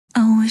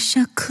I wish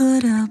I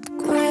could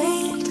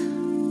upgrade,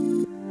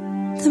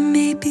 then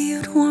maybe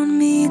you'd want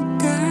me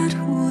that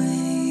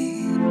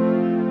way.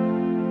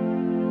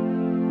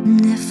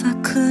 And if I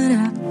could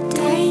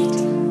update,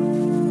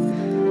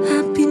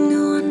 I'd be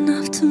new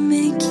enough to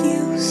make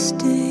you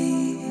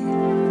stay.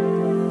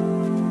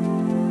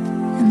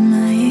 Am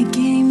I a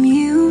game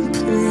you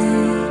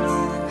play?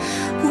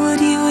 Would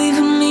you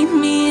even meet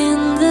me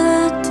in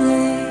the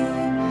day?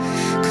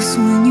 'Cause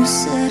when you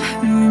said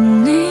her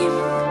name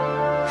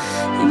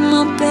in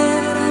my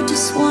bed, I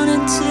just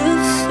wanted to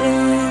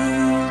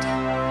fade.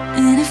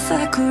 And if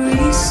I could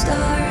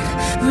restart,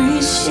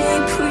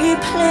 reshape,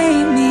 replay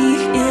me,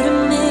 hit a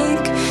minute